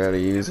figured out how to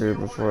use her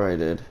before I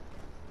did.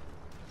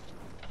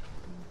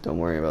 Don't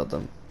worry about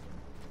them.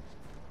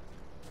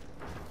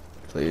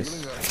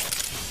 Please.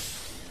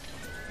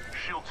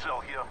 Shield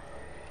cell here.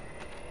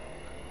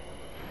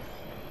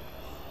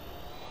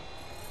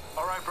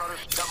 All right, brothers.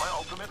 Got my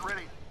ultimate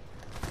ready.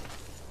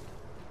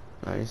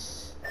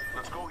 Nice.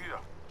 Let's go here.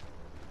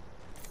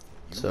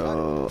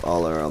 So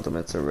all our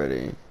ultimates are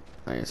ready,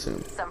 I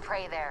assume. Some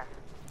prey there.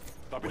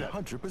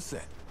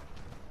 100%.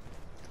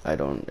 I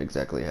don't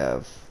exactly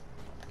have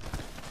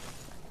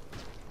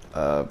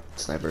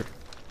sniper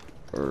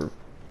or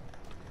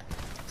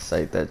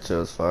sight that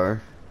shows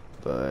far,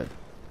 but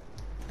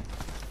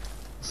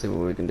let's see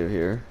what we can do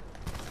here.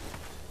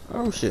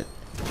 Oh shit.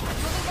 Moving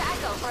to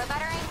Echo for a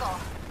better angle.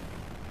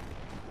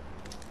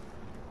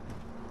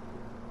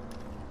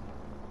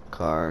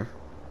 Car,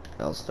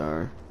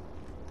 L-Star,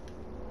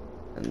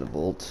 and the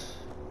Bolt.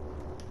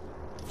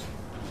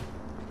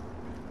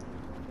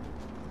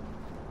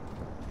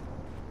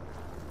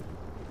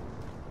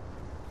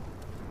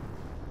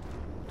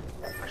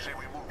 I say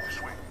we move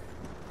this way.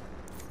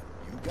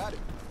 You got it.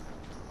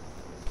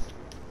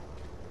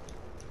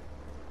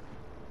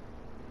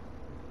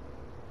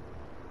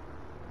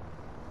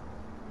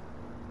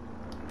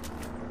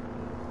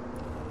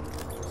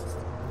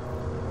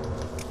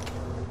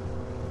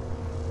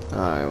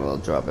 I will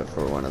drop it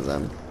for one of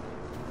them.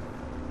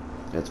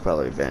 It's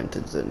probably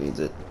Vantage that needs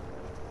it.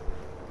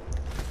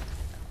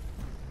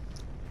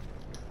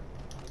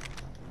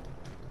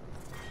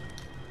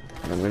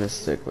 I'm gonna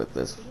stick with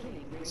this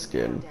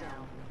skin.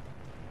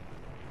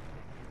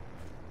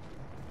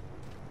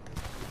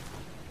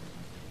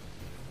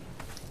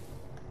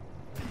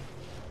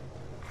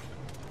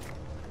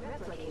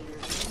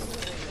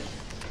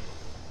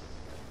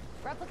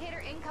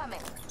 Replicator incoming.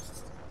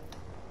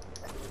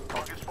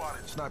 Target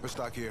spotted. Sniper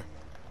stock here.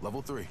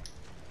 Level 3.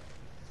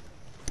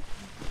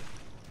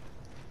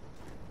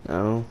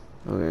 No?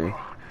 Okay.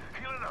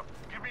 Healing up.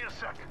 Give me a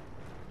sec.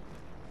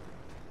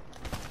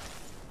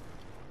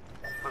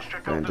 Let's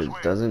check out this Vantage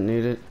way. doesn't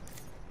need it.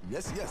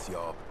 Yes, yes,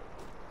 y'all.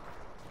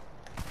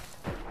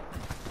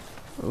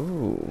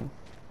 Ooh.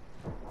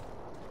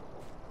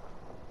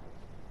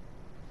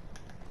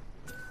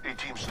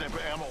 A-team sniper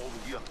ammo over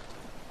here.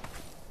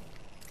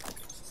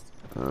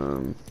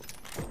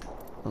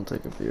 I'll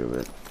take a few of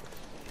it.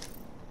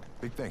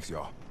 Big thanks,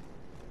 y'all.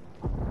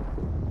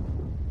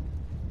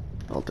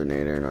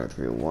 Alternator and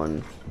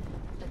R301.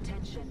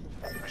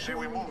 I say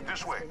we move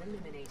this way.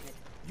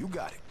 You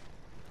got it.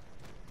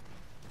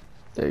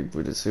 They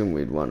would assume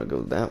we'd want to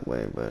go that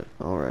way, but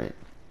alright.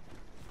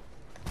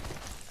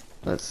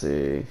 Let's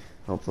see.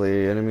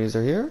 Hopefully enemies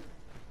are here?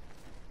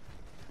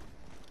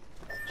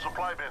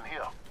 Supply bin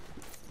here.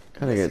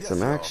 Gotta get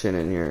some action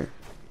in here.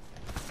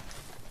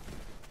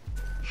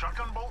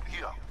 Shotgun bolt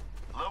here.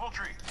 Level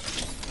 3.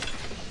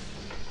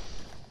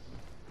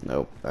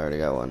 Nope, I already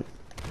got one.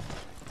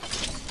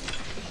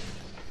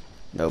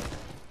 Nope.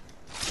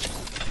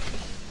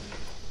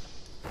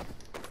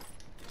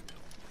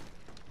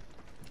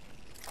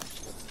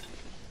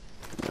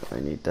 No, I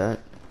need that.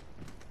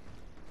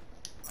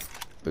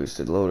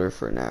 Boosted loader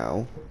for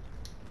now.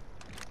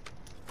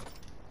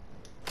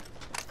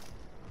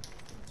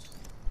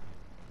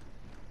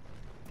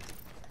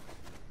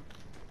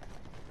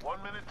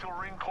 Till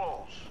ring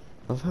close.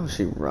 Love how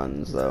she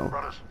runs though.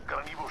 Brothers,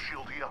 got an Evo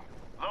shield here.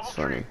 Level It's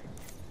funny. 3.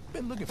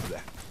 Been looking for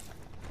that.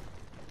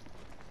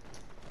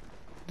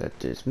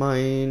 That is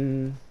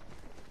mine.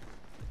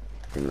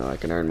 Even though I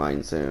can earn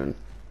mine soon.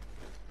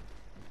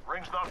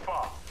 Ring's not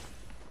far.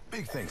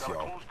 Big thanks, Got a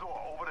y'all. closed door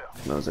over there.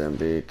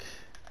 Mozambique.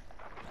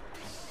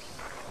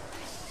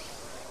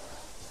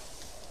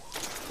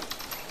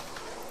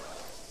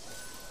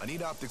 I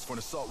need optics for an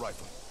assault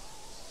rifle.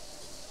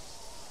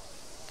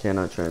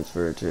 Cannot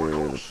transfer to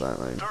the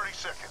flatline. 30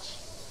 seconds.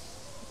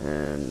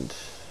 And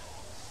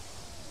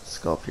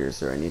skull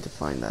piercer, I need to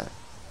find that.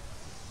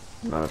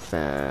 I'm not a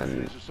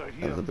fan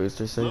of the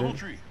booster sighter.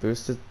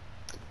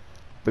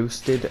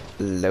 Boosted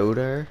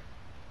loader.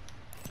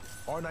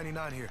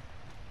 R99 here.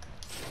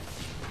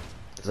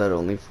 Is that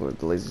only for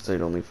the laser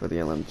sight? Only for the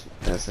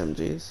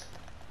SMGs?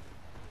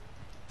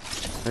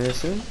 I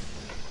assume.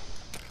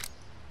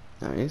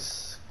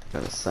 Nice.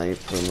 Got a sight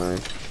for my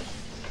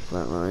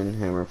flatline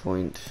hammer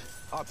point.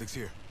 Optics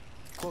here.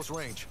 Close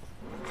range.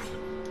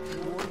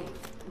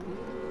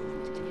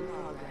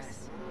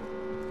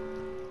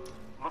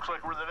 Looks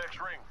like we're in the next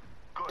ring.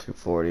 Good.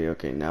 240.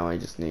 Okay, now I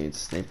just need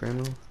sniper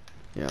ammo.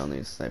 Yeah, I'll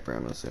need sniper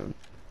ammo soon.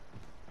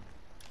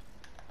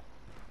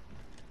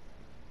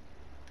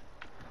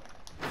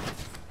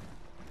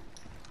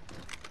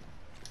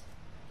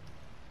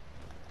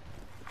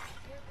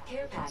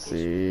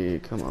 see.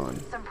 Come on.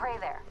 Some prey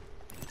there.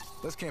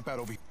 Let's camp out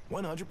over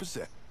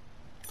 100%.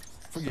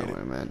 Forget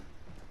Somewhere, it. man.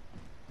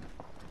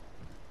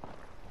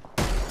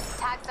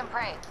 Tag some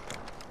prey.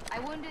 I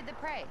wounded the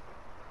prey.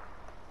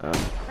 Oh.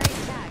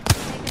 Prey tag.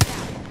 Take it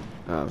down.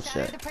 Oh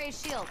Shatter shit. the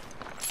prey's shield.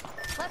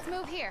 Let's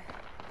move here.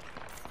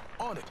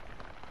 On it.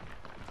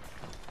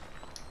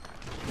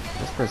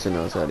 This person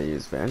knows how to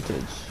use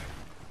Vantage.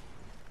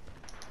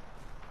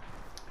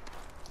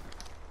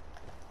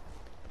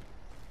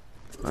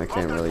 I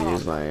can't really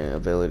use my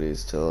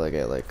abilities till I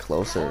get like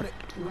closer.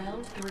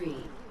 Round 3.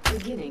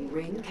 Beginning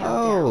ring countdown.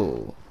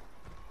 Oh,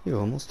 you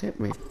almost hit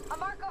me. A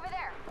mark over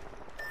there.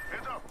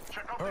 Heads up.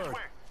 Check out this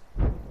way.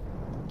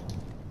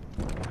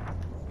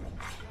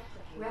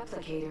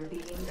 Replicator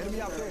being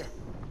Enemy out there.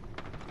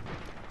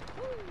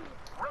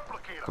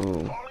 Replicator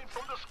Ooh. falling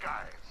from the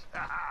skies.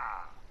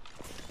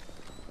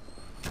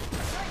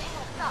 Short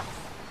angle sucks.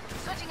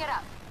 Switching it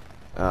up.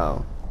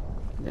 Oh,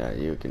 yeah,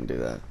 you can do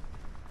that.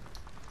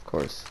 Of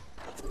course.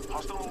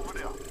 Hostile over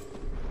there.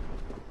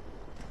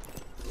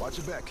 Watch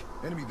your back.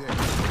 Enemy there.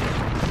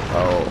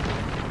 Oh,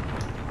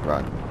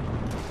 run.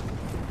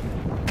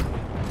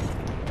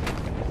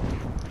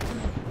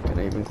 Can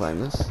I even climb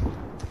this?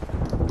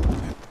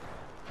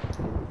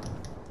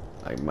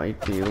 I might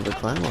be able to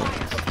climb on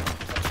this.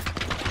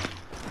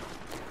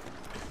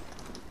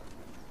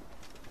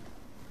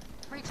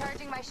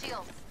 Recharging my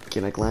shield.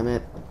 Can I climb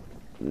it?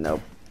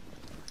 Nope.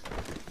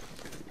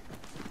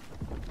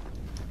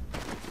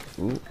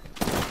 Ooh.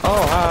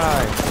 Oh,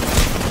 hi!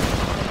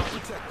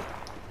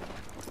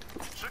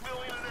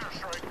 Civilian and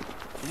airstrike.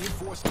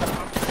 Reinforcement.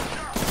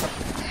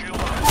 Shield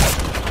up.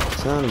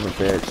 Son of a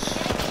bitch.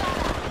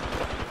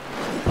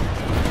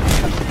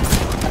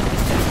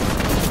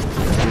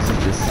 This is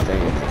just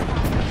staying.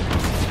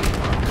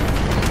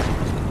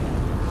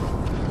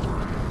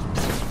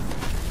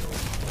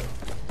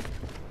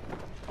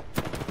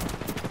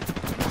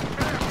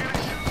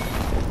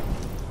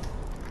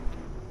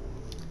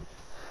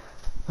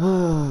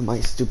 My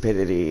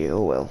stupidity,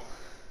 oh well.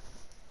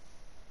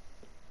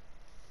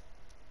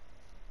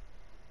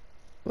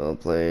 We'll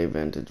play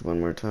Vantage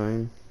one more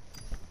time.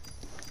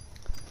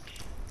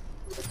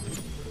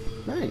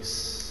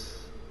 Nice.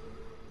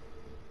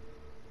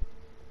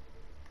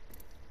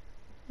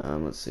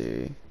 Let's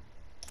see.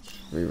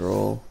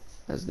 Reroll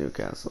as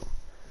Newcastle.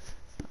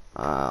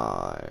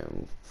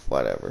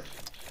 Whatever.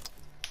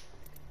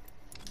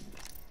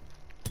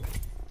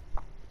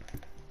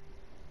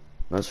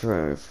 Not sure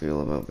how I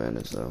feel about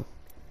Vantage though.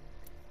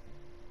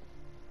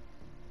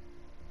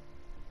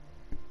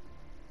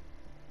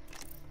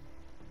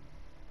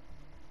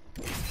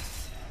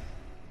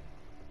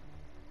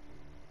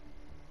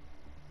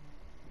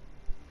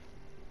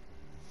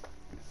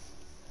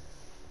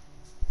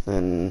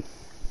 Then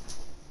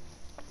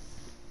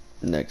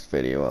next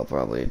video I'll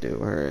probably do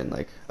her in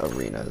like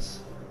arenas.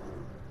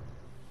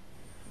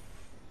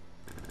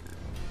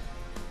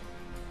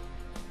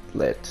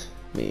 Let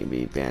me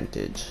be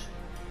Vantage.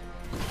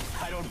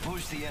 I don't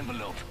push the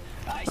envelope.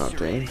 I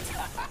Okay.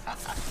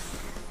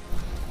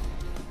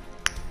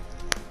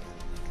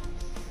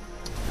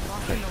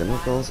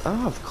 Technicals?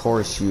 Oh, of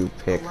course you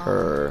pick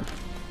her.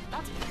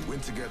 We win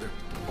together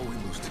or we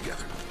lose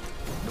together.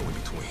 No in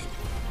between.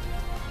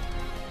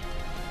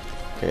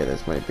 Okay,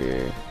 this might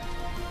be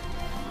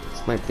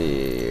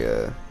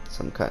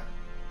some cut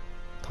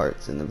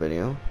parts in the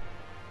video.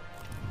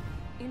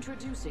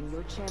 Introducing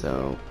your champion.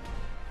 So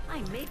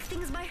I make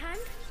things by hand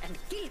and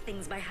kill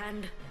things by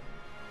hand.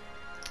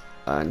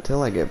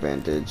 until I get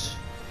Vantage,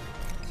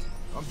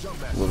 I'm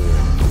jump master. we'll do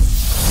it.